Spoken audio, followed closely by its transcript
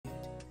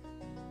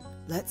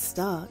let's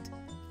start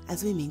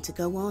as we mean to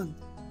go on.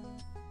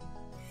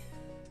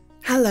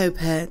 Hello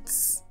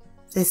pets,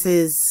 this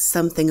is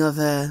something of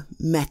a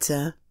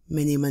meta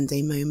mini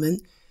Monday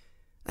moment,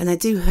 and I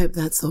do hope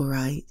that's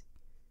alright.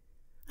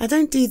 I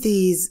don't do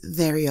these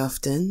very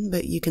often,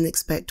 but you can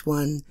expect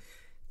one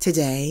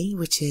today,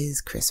 which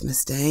is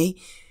Christmas Day,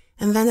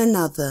 and then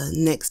another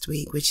next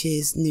week, which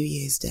is New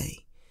Year's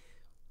Day.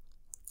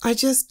 I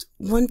just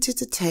wanted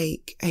to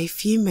take a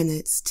few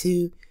minutes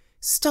to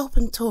stop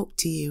and talk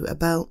to you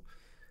about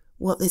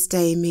what this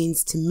day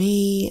means to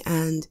me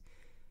and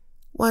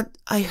what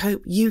I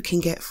hope you can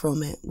get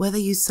from it, whether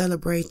you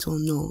celebrate or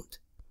not.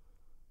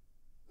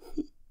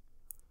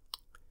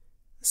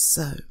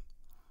 So,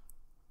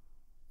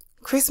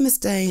 Christmas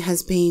Day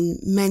has been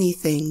many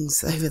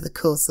things over the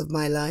course of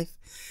my life,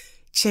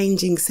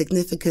 changing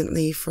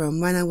significantly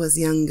from when I was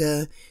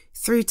younger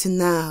through to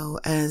now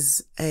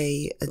as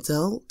an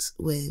adult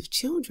with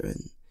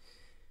children.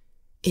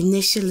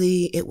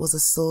 Initially, it was a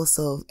source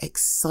of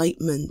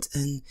excitement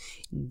and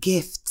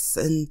gifts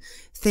and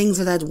things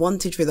that I'd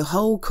wanted through the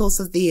whole course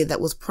of the year that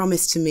was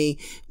promised to me.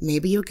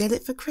 Maybe you'll get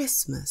it for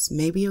Christmas.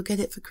 Maybe you'll get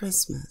it for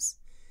Christmas.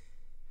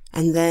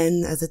 And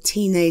then as a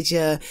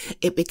teenager,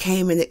 it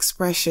became an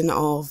expression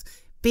of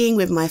being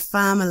with my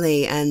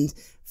family and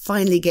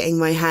finally getting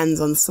my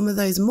hands on some of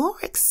those more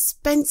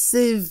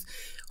expensive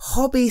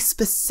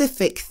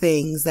hobby-specific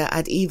things that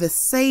I'd either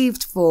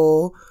saved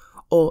for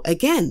or,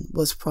 again,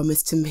 was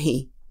promised to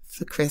me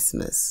for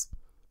Christmas.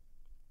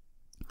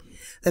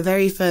 The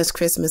very first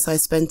Christmas I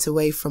spent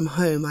away from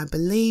home, I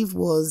believe,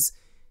 was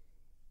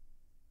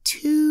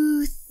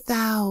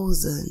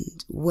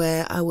 2000,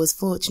 where I was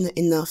fortunate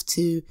enough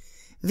to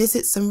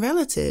visit some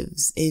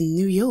relatives in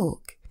New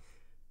York.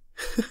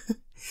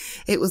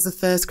 It was the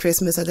first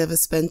Christmas I'd ever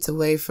spent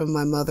away from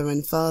my mother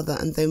and father,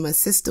 and though my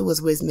sister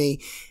was with me,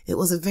 it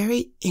was a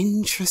very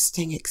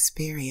interesting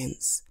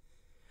experience.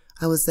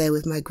 I was there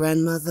with my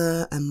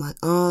grandmother and my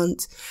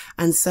aunt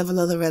and several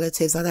other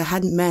relatives that I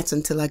hadn't met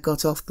until I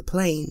got off the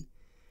plane.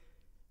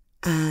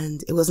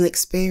 And it was an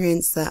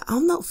experience that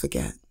I'll not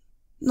forget,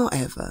 not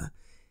ever,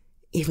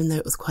 even though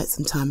it was quite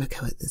some time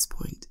ago at this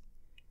point.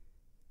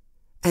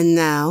 And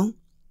now,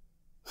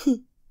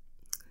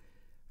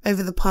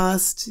 over the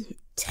past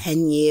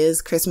 10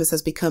 years, Christmas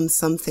has become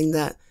something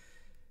that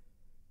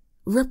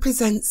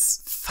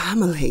represents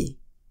family.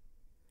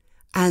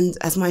 And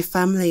as my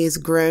family has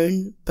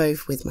grown,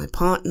 both with my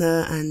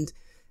partner and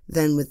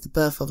then with the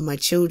birth of my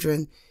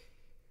children,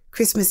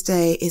 Christmas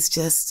Day is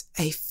just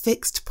a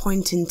fixed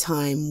point in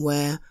time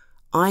where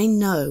I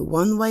know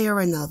one way or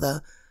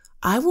another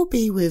I will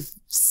be with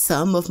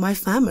some of my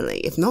family,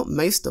 if not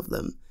most of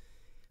them.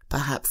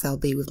 Perhaps I'll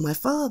be with my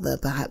father,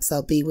 perhaps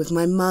I'll be with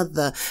my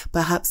mother,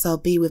 perhaps I'll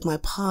be with my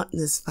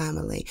partner's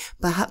family,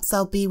 perhaps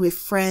I'll be with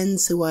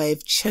friends who I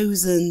have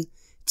chosen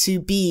to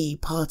be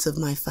part of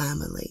my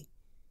family.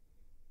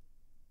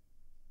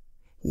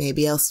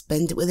 Maybe I'll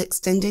spend it with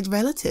extended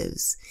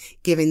relatives,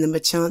 giving them a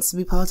chance to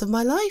be part of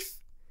my life,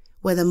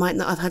 where they might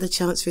not have had a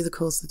chance through the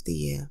course of the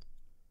year.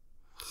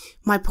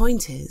 My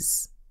point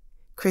is,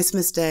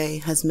 Christmas Day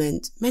has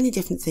meant many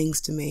different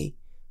things to me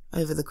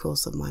over the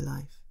course of my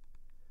life.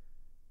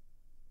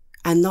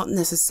 And not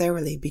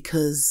necessarily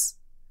because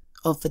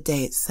of the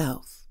day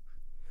itself,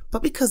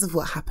 but because of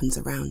what happens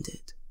around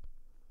it.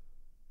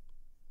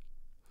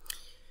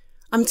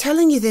 I'm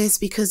telling you this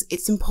because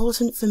it's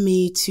important for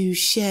me to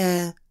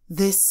share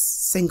this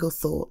single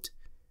thought.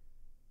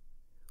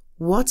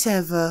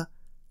 Whatever,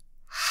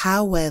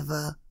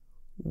 however,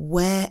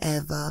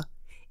 wherever,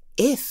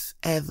 if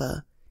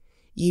ever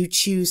you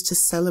choose to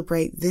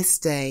celebrate this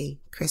day,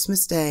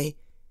 Christmas Day,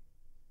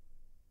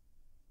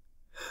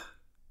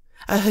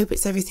 I hope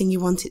it's everything you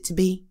want it to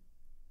be.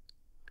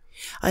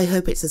 I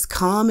hope it's as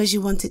calm as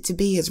you want it to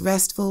be, as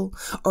restful,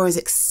 or as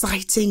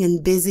exciting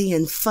and busy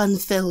and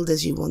fun-filled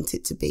as you want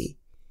it to be.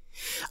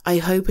 I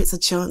hope it's a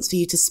chance for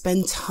you to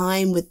spend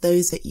time with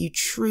those that you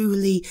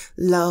truly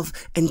love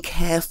and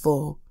care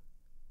for,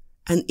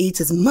 and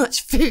eat as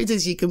much food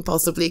as you can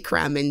possibly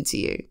cram into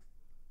you.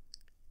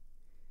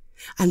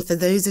 And for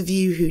those of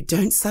you who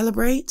don't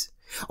celebrate,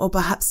 or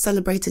perhaps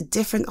celebrate a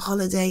different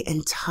holiday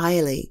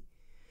entirely,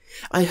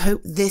 I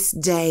hope this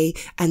day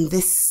and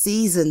this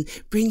season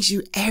brings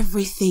you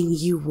everything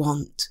you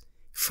want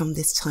from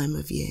this time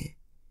of year.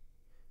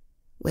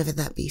 Whether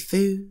that be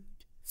food,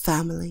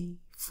 family,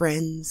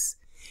 friends,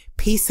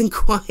 peace and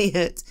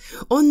quiet,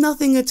 or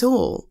nothing at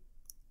all.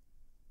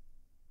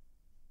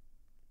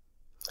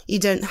 You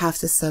don't have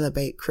to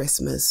celebrate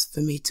Christmas for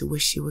me to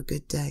wish you a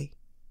good day.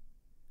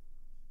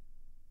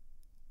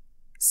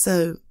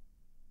 So,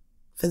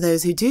 for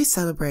those who do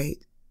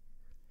celebrate,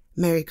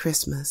 Merry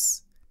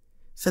Christmas.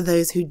 For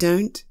those who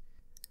don't,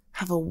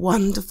 have a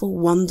wonderful,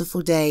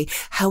 wonderful day,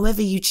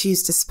 however you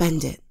choose to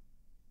spend it.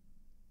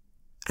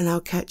 And I'll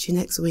catch you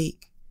next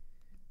week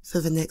for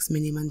the next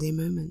Mini Monday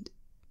moment.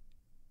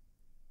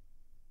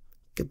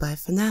 Goodbye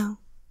for now.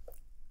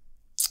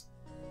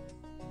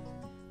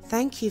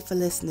 Thank you for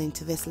listening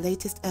to this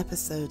latest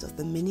episode of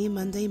the Mini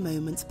Monday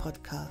Moments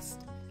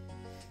podcast.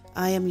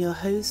 I am your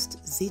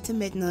host, Zita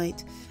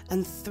Midnight,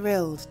 and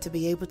thrilled to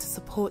be able to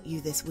support you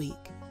this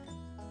week.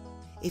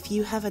 If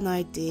you have an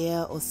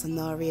idea or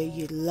scenario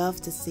you'd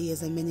love to see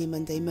as a mini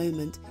Monday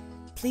moment,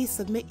 please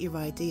submit your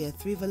idea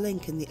through the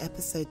link in the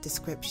episode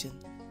description.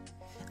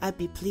 I'd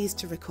be pleased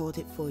to record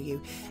it for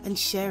you and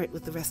share it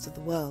with the rest of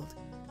the world.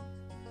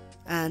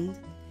 And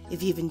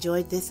if you've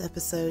enjoyed this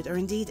episode or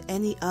indeed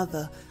any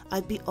other,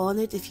 I'd be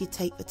honoured if you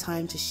take the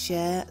time to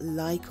share,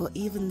 like, or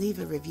even leave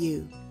a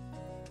review.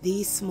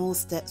 These small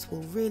steps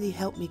will really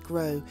help me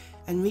grow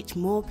and reach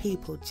more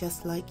people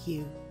just like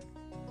you.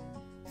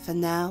 For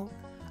now,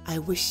 I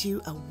wish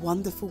you a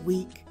wonderful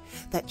week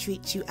that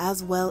treats you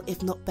as well,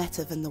 if not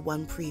better, than the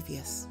one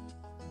previous.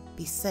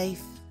 Be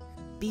safe,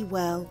 be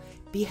well,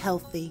 be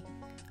healthy,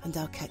 and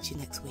I'll catch you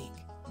next week.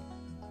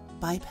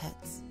 Bye,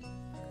 pets.